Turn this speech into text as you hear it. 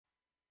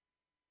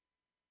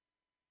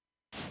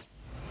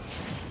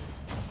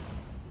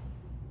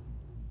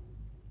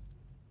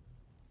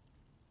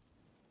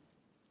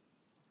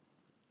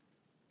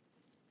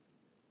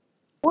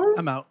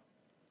I'm out.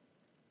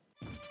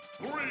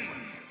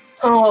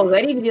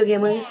 Alrighty, video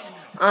gamers.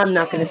 I'm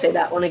not going to say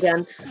that one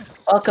again.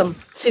 Welcome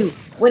to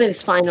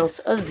Winners Finals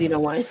of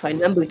XeNOwifi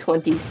number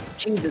 20.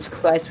 Jesus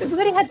Christ, we've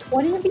already had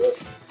 20 of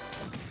these?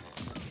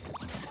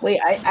 Wait,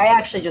 I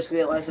actually just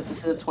realized that this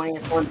is the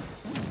 20th one.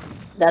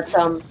 That's,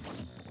 I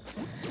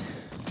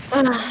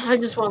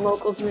just want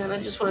locals, man. I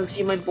just want to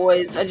see my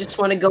boys. I just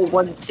want to go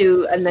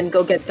 1-2 and then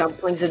go get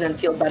dumplings and then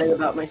feel better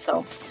about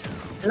myself.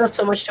 There's not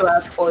so much to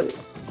ask for.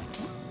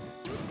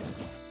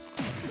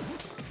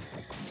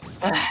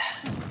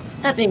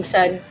 That being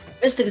said,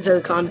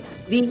 Mr.Zercon,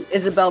 the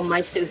Isabelle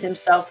Meister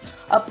himself,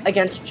 up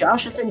against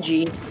Joshathan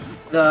G,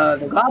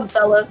 the gob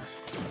fella.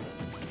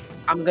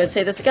 I'm going to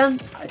say this again.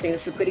 I think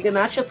this is a pretty good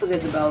matchup for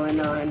Isabelle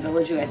and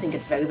Villager. I think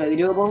it's very, very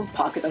doable.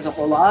 Pocket does a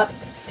whole lot.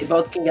 They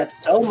both can get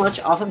so much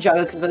off of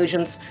gyro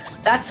conversions.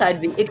 That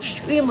side, the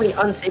extremely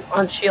unsafe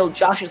on-shield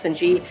Joshathan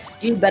G.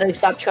 You better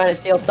stop trying to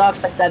steal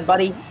stocks like that,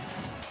 buddy.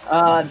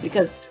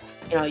 Because,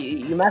 you know,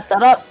 you messed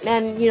that up,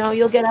 and, you know,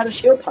 you'll get out of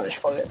shield punish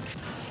for it.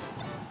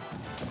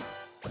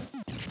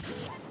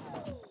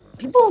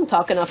 People don't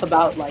talk enough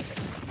about, like,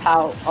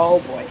 how... Oh,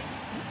 boy.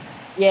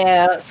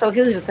 Yeah, so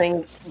here's the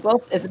thing.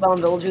 Both Isabelle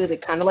and Villager, they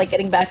kind of like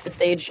getting back to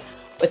stage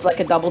with, like,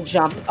 a double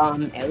jump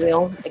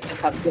aerial, like,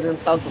 to give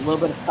themselves a little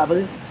bit of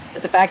cover.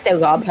 But the fact that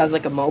Rob has,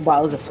 like, a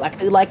mobile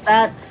deflector like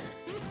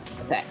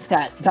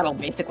that'll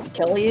basically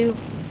kill you,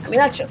 I mean,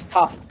 that's just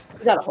tough.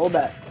 You gotta hold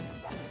that.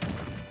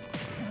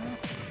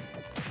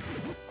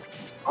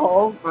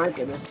 Oh, my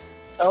goodness.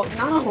 So,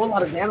 not a whole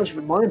lot of damage,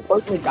 but more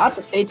importantly, got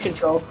the stage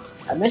control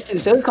that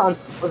Mr.Zercon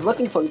was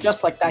looking for.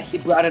 Just like that, he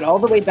brought it all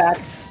the way back.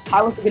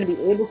 How was he going to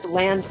be able to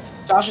land?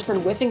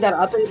 Joshathan whiffing that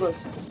up,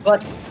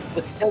 but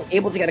was still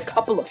able to get a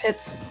couple of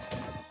hits.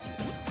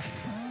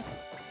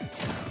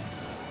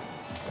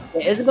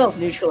 Yeah, Isabelle's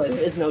neutral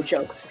is no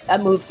joke.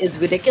 That move is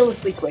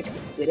ridiculously quick,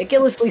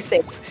 ridiculously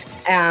safe,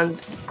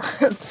 and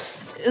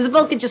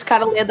Isabelle can just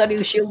kind of land on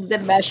your shield and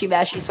then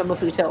mashy some of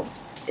her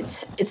tilts.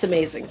 It's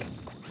amazing.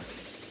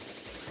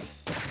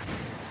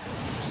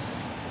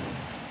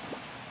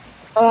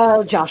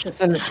 Oh,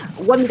 Joshathan,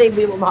 one day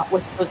we will not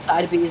with both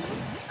side Bs.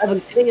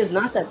 However, today is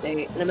not that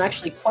day, and I'm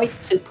actually quite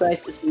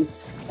surprised to see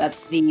that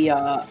the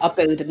up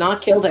air did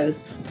not kill the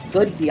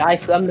good DI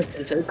from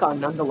Mr.Zercon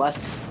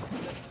nonetheless.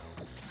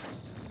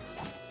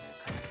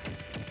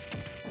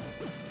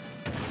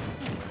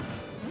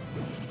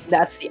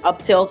 That's the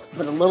up tilt,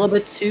 but a little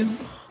bit too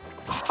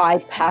high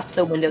past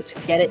the window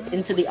to get it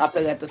into the up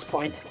air at this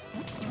point.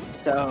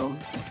 So...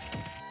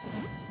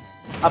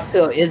 up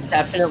throw is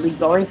definitely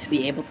going to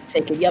be able to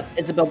take it. Yep,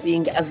 Isabelle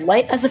being as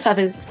light as a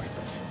feather.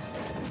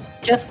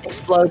 Just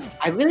explodes.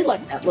 I really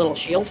like that little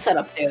shield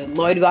setup there.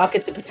 Lloyd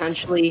Rocket to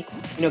potentially,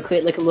 you know,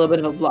 create like a little bit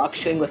of a block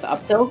string with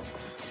up tilt.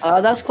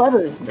 That was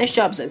clever. Nice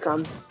job,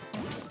 Zercon.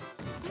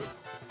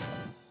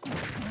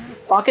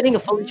 Pocketing a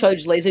fully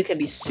charged laser can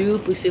be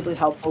super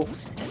helpful,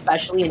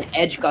 especially in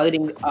edge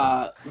guarding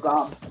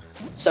gob.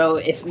 So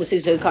if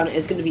Mr. Zercon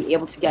is going to be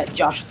able to get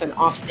Joshathan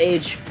off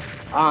stage,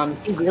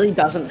 he really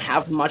doesn't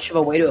have much of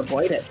a way to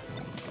avoid it.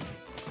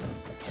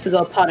 To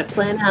go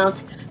Palutena out,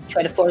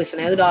 try to force an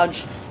air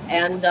dodge,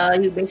 and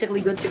you're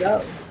basically good to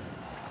go.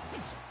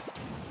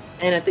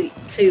 And at 3,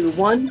 2,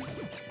 1,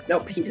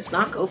 nope, he does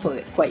not go for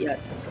it quite yet.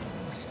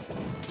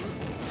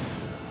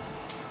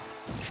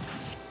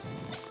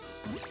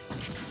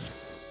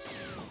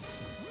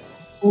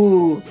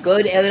 Ooh,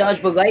 good air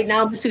dodge, but right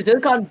now Mr.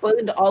 Zercon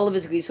burned all of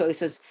his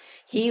resources.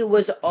 He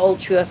was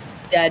ultra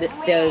dead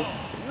there.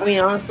 I mean,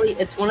 honestly,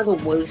 it's one of the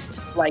worst,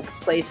 like,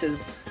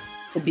 places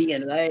to be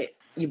in, right?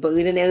 You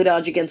buried an air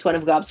dodge against one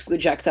of Gob's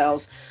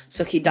projectiles,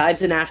 so he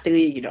dives in after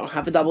you, you don't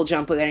have a double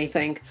jump or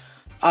anything.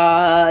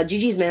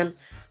 GG's, man.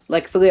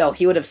 Like, for real,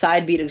 he would have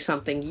side beat or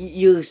something.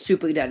 You're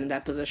super dead in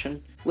that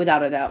position,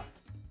 without a doubt.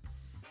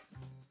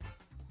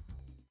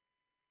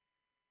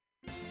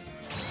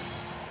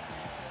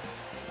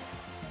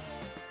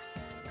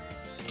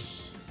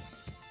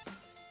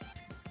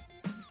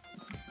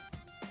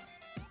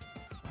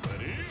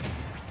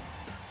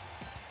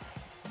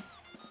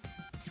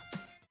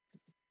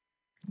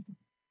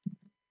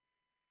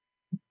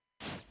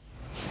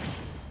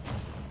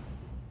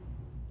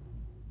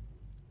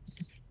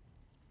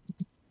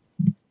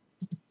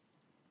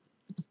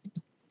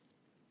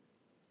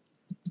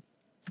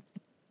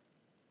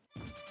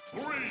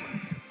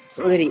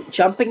 Alrighty,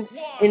 jumping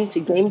into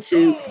Game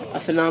 2, a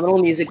phenomenal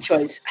music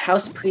choice.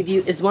 House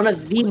Preview is one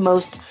of the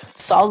most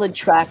solid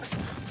tracks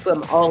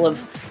from all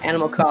of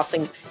Animal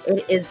Crossing.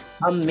 It is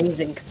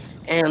amazing,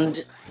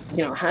 and,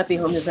 you know, Happy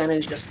Home Designer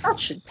is just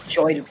such a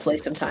joy to play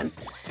sometimes.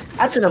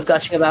 That's enough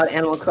gushing about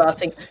Animal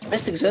Crossing.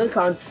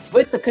 Mr.Zercon,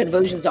 with the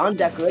conversions on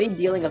deck, already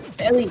dealing a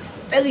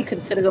very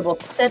considerable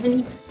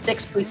 76%.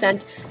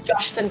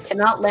 Joshathan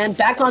cannot land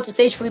back onto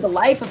stage for the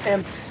life of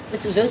him.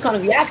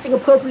 Mr.Zercon reacting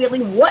appropriately.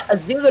 What a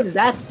 0 to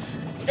death.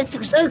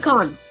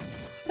 Mr.Zercon,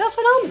 that's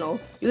phenomenal.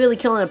 You're really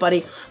killing it,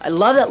 buddy. I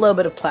love that little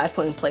bit of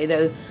platform play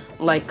there.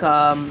 Like,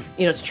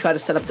 you know, to try to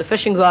set up the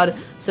fishing rod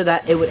so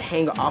that it would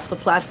hang off the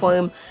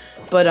platform.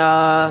 But,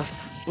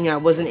 yeah,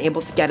 wasn't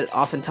able to get it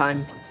off in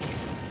time.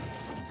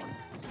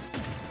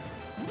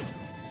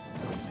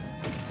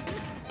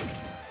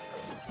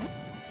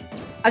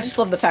 I just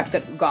love the fact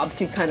that Gob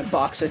can kind of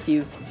box with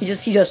you. He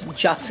just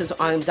juts his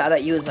arms out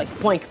at you. It's like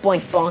boink,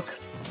 boink, bonk.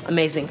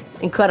 Amazing.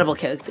 Incredible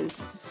character.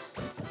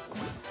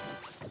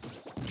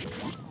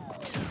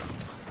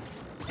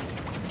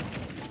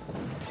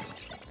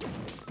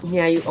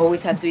 Yeah, you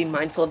always have to be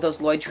mindful of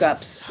those Lloyd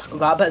traps.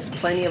 Gob has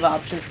plenty of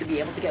options to be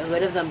able to get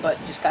rid of them, but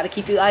you just gotta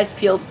keep your eyes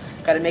peeled.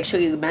 Gotta make sure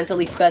you're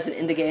mentally present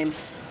in the game,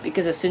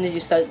 because as soon as you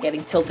start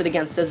getting tilted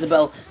against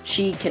Isabelle,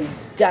 she can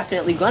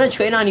definitely gonna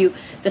train on you.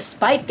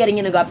 Despite getting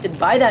interrupted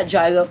by that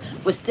gyro,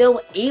 was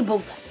still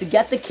able to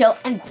get the kill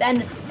and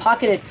then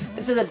pocket it.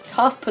 This is a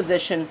tough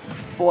position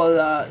for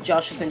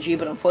Joshathan G,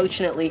 but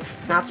unfortunately,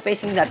 not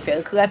spacing that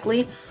fair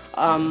correctly.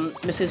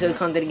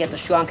 Mr.Zercon didn't get the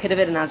strong hit of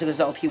it, and as a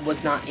result, he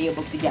was not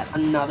able to get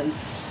another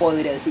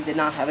forwarder. He did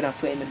not have enough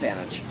frame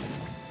advantage.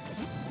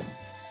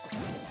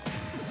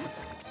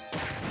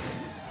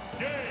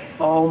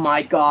 Oh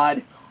my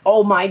god.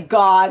 Oh my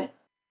god.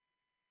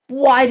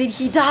 Why did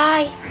he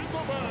die?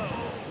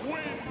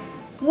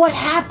 What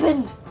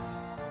happened?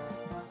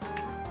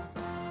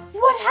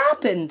 What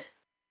happened?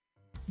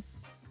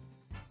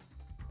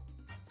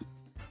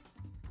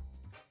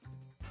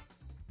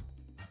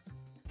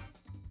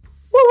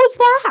 What was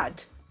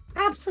that?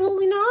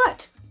 Absolutely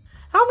not.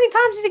 How many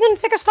times is he going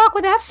to take a stock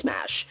with F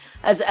smash?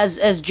 As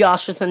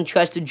Joshathan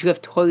tries to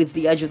drift towards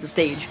the edge of the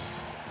stage.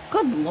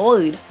 Good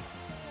lord.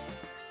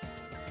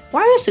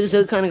 Why is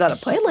Suzu kind of got to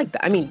play like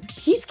that? I mean,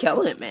 he's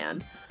killing it,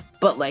 man.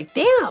 But, like,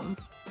 damn.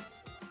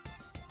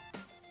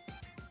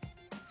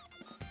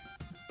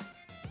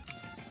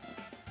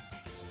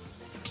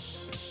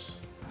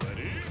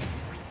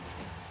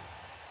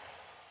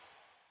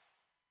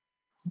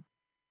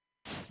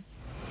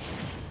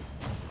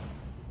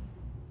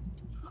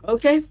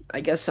 Okay,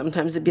 I guess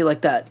sometimes it'd be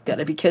like that.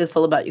 Gotta be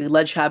careful about your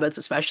ledge habits,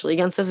 especially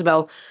against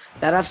Isabelle.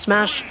 That F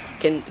smash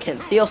can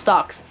steal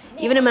stocks.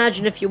 Even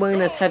imagine if you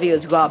weren't as heavy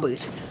as Robert,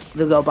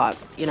 the robot.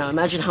 You know,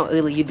 imagine how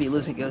early you'd be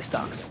losing your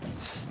stocks.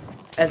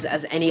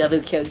 As any other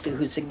character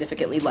who's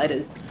significantly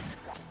lighter.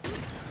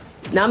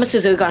 Now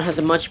Mr.Zercon has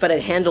a much better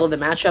handle of the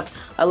matchup.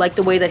 I like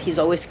the way that he's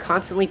always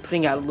constantly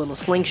putting out a little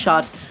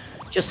slingshot,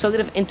 just sort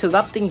of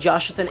interrupting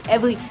Joshathan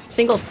every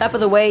single step of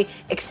the way,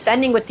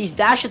 extending with these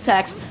dash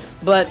attacks,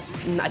 but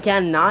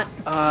again, not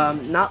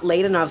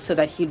late enough so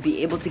that he'd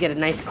be able to get a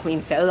nice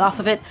clean fair off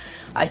of it.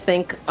 I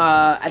think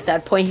at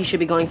that point he should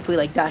be going for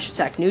like dash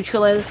attack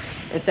neutral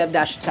instead of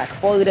dash attack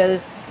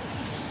forwarder.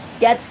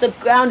 Gets the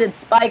grounded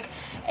spike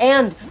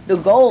and the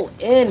goal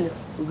in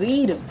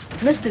lead.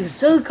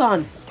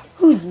 Mr.Zercon,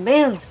 whose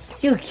man's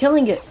you're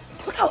killing it.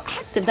 Look how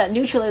active that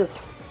neutral is.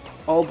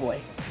 Oh boy.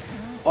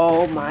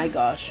 Oh my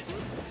gosh.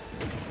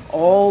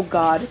 Oh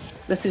god.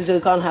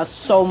 Mr.Zercon has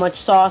so much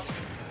sauce.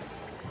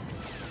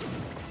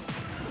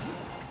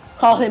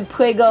 Call him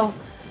Prego.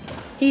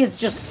 He is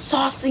just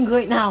saucing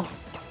right now.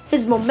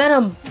 His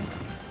momentum.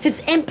 His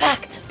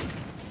impact.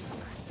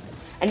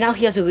 And now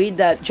he has a lead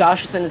that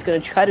Joshathan is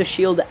going to try to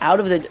shield out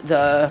of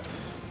the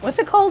what's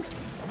it called?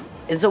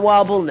 Is it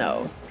wobble?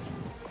 No.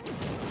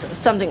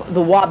 Something,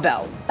 the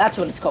wobble. That's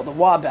what it's called, the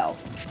wobble.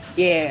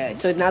 Yeah,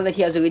 so now that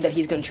he has a lead that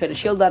he's going to try to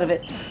shield out of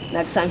it,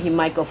 next time he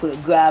might go for a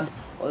grab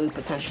or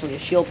potentially a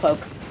shield poke.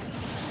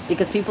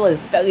 Because people are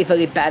very,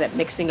 very bad at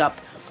mixing up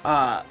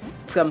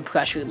from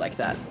pressure like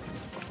that.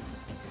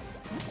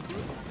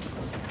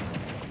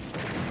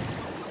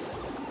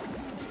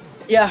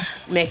 Yeah,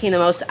 making the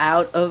most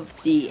out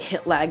of the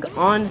hit lag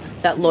on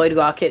that Lloyd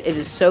rocket. It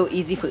is so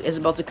easy for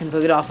Isabelle to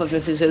convert it off of.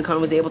 Mr.Zercon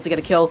was able to get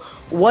a kill.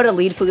 What a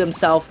lead for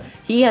himself.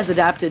 He has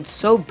adapted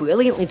so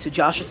brilliantly to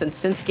Joshathan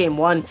since game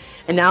 1.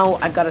 And now,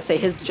 I've got to say,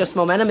 his just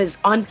momentum is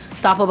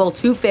unstoppable.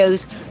 2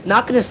 fairs,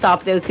 not going to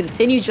stop there.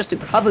 Continues just to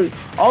cover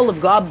all of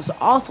Gob's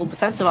awful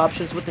defensive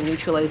options with the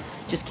neutral air.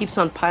 Just keeps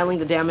on piling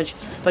the damage.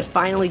 But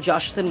finally,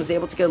 Joshathan was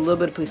able to get a little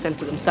bit of percent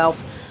for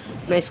himself.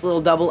 Nice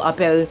little double up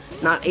air.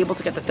 Not able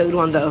to get the third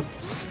one, though.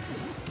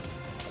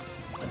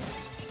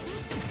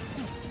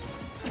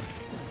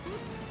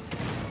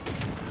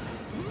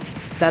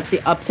 That's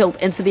the up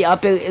tilt into the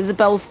up air.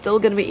 Isabelle's still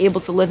going to be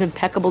able to live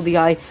impeccable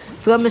DI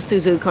from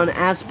Mr.Zercon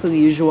as per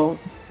usual.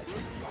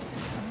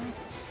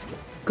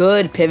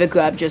 Good pivot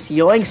grab, just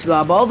yoinks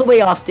Rob all the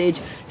way off stage.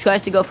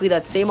 Tries to go through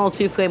that same old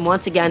 2-frame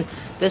once again.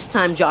 This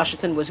time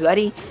Joshathan was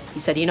ready. He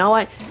said, you know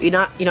what? You're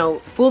not,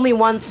 fool me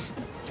once,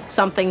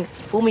 something.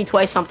 Fool me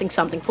twice, something,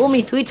 something. Fool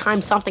me 3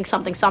 times, something,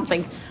 something,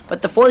 something.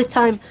 But the 4th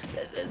time,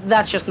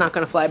 that's just not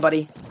going to fly,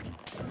 buddy.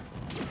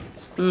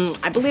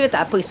 I believe at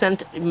that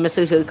percent,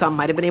 Mr.Zercon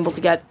might have been able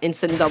to get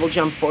instant double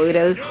jump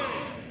forward.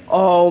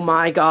 Oh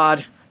my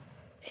god.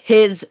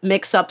 His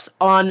mix-ups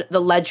on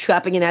the ledge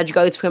trapping and edge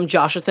guards from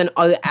Joshathan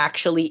are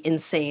actually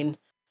insane.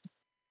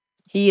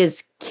 He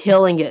is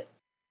killing it.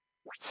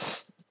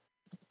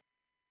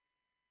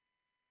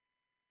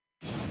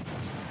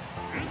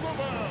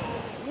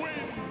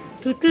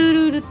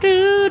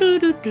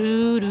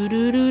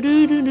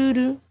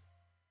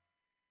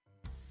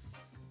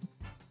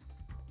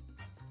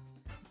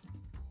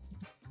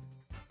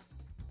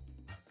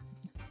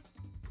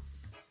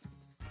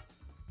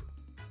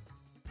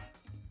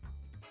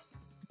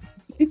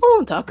 People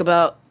won't talk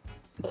about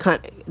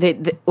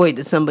wait,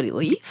 did somebody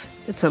leave?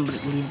 Did somebody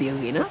leave the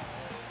arena?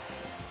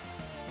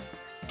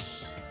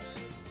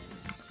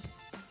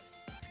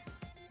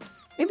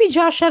 Maybe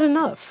Josh had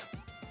enough.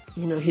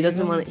 You know, he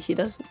doesn't want to. He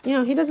doesn't. You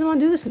know, he doesn't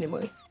want to do this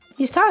anymore.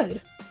 He's tired.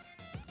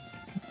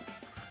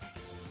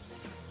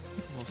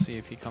 We'll see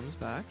if he comes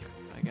back,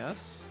 I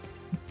guess.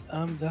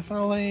 I'm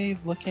definitely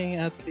looking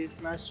at the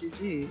Smash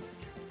GG.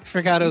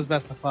 Forgot it was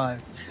best of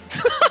 5.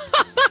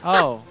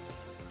 Oh.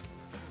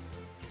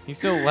 He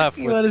still left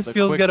He with let his the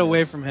feels get away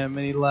quickness. from him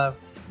and he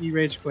left. He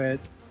rage quit.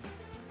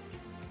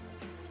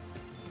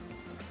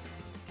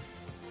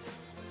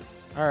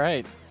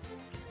 Alright.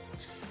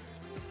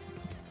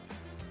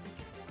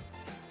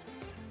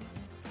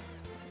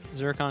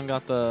 Zercon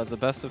got the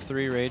best of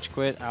 3 rage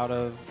quit out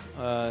of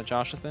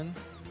Joshathan.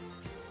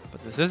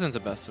 But this isn't a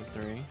best of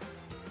 3.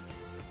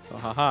 So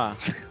haha.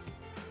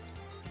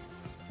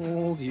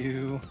 Fooled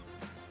you.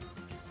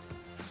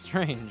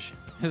 Strange,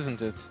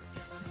 isn't it?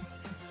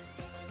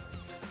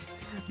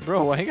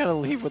 Bro, why you gotta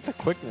leave with the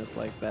quickness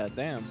like that?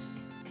 Damn.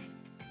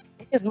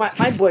 Because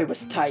my boy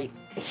was tight.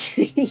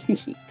 He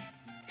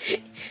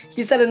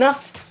said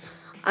enough.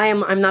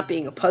 I'm not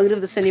being a part of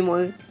this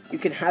anymore. You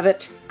can have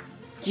it.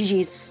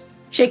 GG's.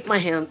 Shake my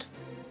hand.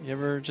 You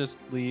ever just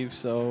leave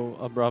so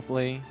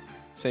abruptly,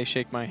 say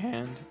shake my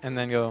hand, and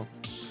then go,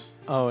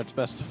 oh, it's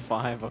best of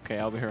 5. Okay,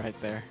 I'll be right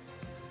there.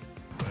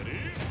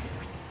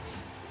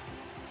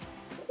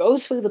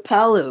 Goes for the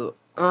Palu.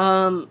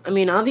 I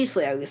mean,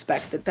 obviously, I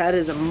respect that. That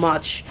is a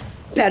much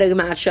better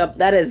matchup.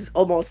 That is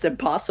almost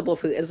impossible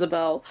for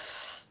Isabelle.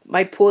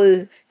 My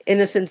poor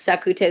innocent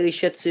secretary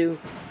Shih Tzu.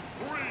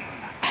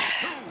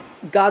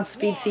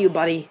 Godspeed to you,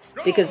 buddy,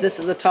 because this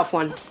is a tough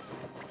one.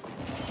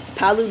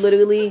 Palu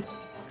literally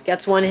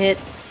gets one hit,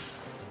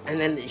 and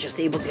then is just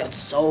able to get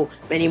so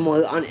many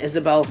more on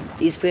Isabelle.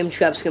 These frame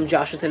traps from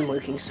Joshathan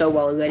working so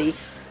well already.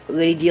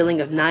 Already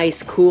dealing a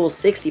nice, cool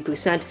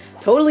 60%.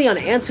 Totally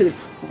unanswered.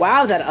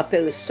 Wow, that up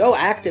air is so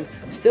active.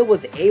 Still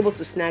was able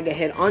to snag a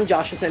hit on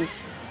Joshathan.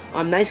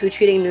 Nice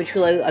retreating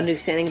neutral,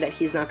 understanding that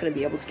he's not going to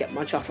be able to get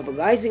much off of a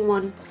rising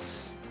one.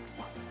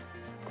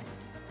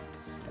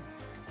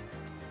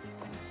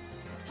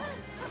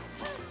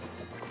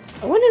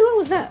 I wonder what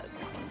was that?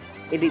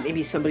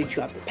 Maybe somebody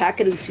dropped a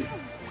packet or two.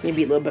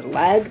 Maybe a little bit of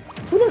lag.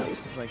 Who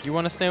knows? It's like, you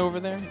want to stay over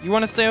there? You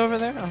want to stay over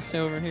there? I'll stay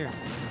over here.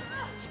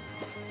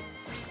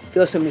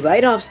 Throws him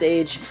right off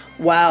stage.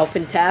 Wow,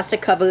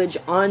 fantastic coverage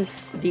on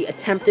the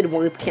attempted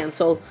warp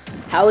cancel.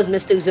 How is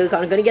Mr.Zercon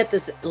going to get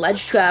this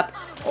ledge trap?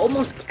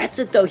 Almost gets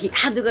it though. He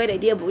had the right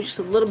idea, but was just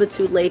a little bit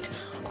too late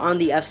on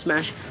the F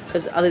smash,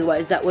 because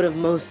otherwise that would have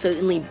most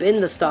certainly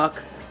been the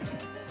stock.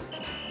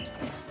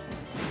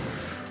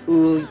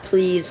 Ooh,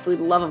 please, for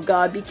the love of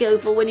God, be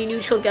careful when you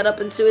neutral get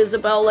up into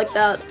Isabelle like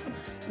that.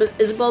 But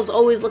Isabelle's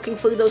always looking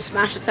for those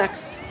smash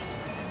attacks.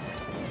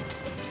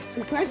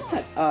 Surprised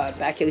that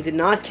back air did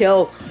not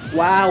kill.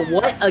 Wow,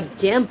 what a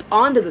gimp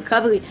on the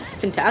recovery.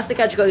 Fantastic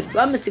edge guard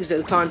from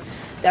Mr.Zercon.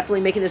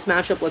 Definitely making this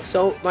matchup look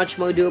so much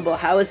more doable.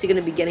 How is he going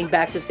to be getting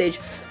back to stage?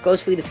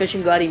 Goes for the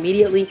fishing guard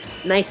immediately.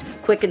 Nice,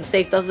 quick, and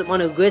safe. Doesn't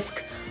want to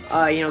risk,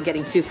 you know,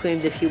 getting 2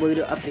 frames if he were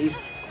to up B.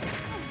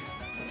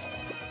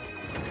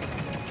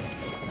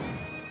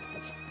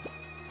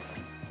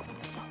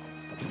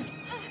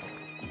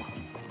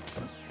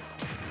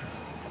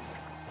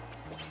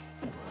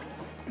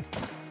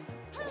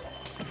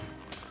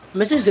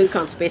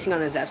 Mr.Zercon spacing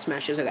on his F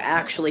smashes are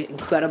actually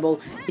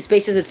incredible. He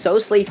spaces it so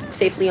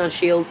safely on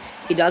shield.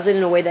 He does it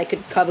in a way that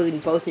could cover in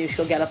both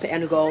neutral, get up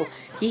and goal.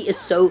 He is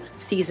so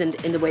seasoned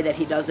in the way that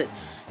he does it.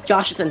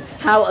 Joshathan,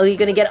 how are you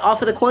going to get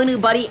off of the corner,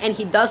 buddy? And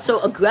he does so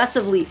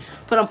aggressively,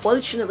 but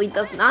unfortunately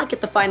does not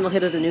get the final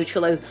hit of the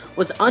neutral.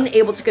 Was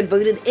unable to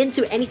convert it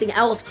into anything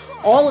else.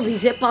 All of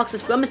these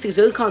hitboxes from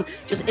Mr.Zercon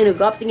just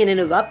interrupting and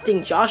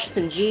interrupting.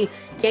 Joshathan G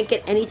can't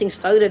get anything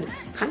started.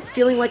 Kind of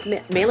feeling like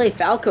Melee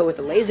Falco with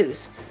the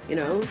lasers, you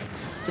know?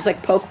 Just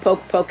like poke,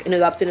 poke, poke,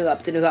 interrupt,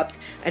 interrupt, interrupt.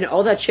 And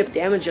all that chip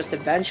damage just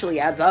eventually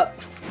adds up.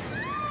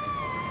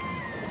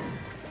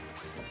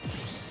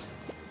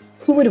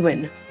 Who would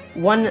win?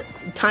 One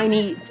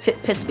tiny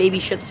piss baby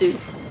Shih Tzu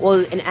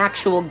or an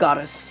actual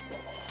goddess?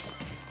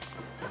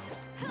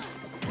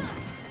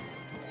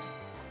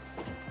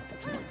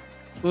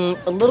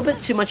 A little bit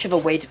too much of a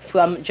weight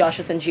from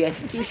Joshathan G. I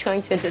think he was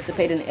trying to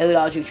anticipate an air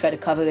dodge or try to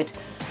cover it.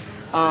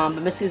 But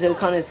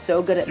Mr.Zercon is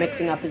so good at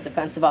mixing up his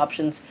defensive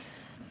options.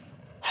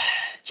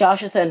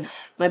 Joshathan,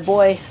 my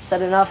boy,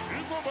 said enough.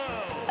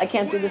 I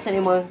can't do this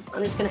anymore.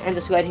 I'm just going to end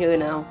this right here and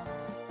now.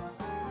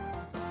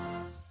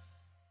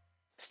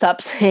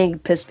 Stop saying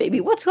piss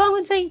baby. What's wrong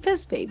with saying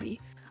piss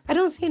baby? I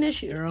don't see an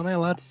issue. You're only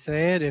allowed to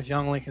say it if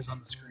Young Link is on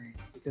the screen,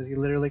 because he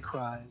literally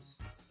cries.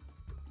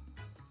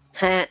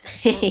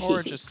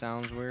 Or it just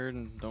sounds weird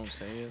and don't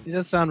say it. You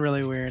just sound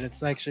really weird.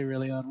 It's actually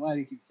really odd. Why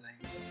do you keep saying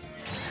it?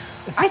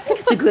 I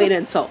think it's a great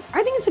insult.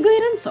 I think it's a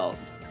great insult.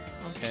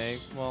 Okay,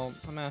 well,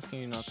 I'm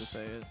asking you not to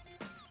say it.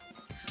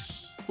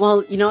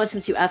 Well, you know what,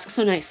 since you ask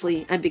so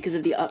nicely, and because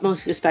of the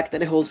utmost respect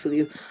that I hold for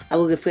you, I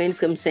will refrain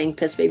from saying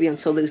piss baby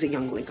until there's a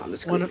Young Link on the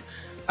screen.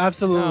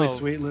 Absolutely, No,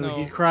 Sweet Lou. no,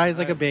 He cries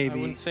like I a baby.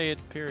 wouldn't say it,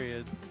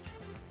 period.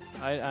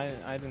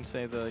 I didn't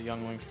say the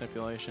youngling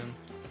stipulation.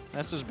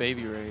 That's just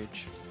baby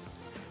rage.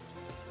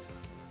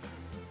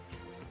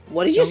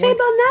 What did you say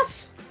about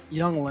Ness?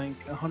 Young Link,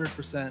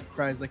 100%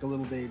 cries like a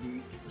little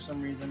baby for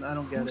some reason. I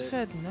don't get Who it.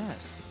 said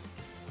Ness?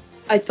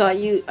 I thought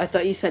you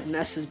said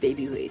Ness is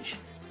baby rage.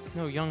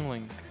 No,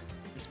 youngling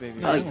is baby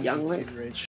Yeah, rage. Oh, Young Link Young is Link. baby rage.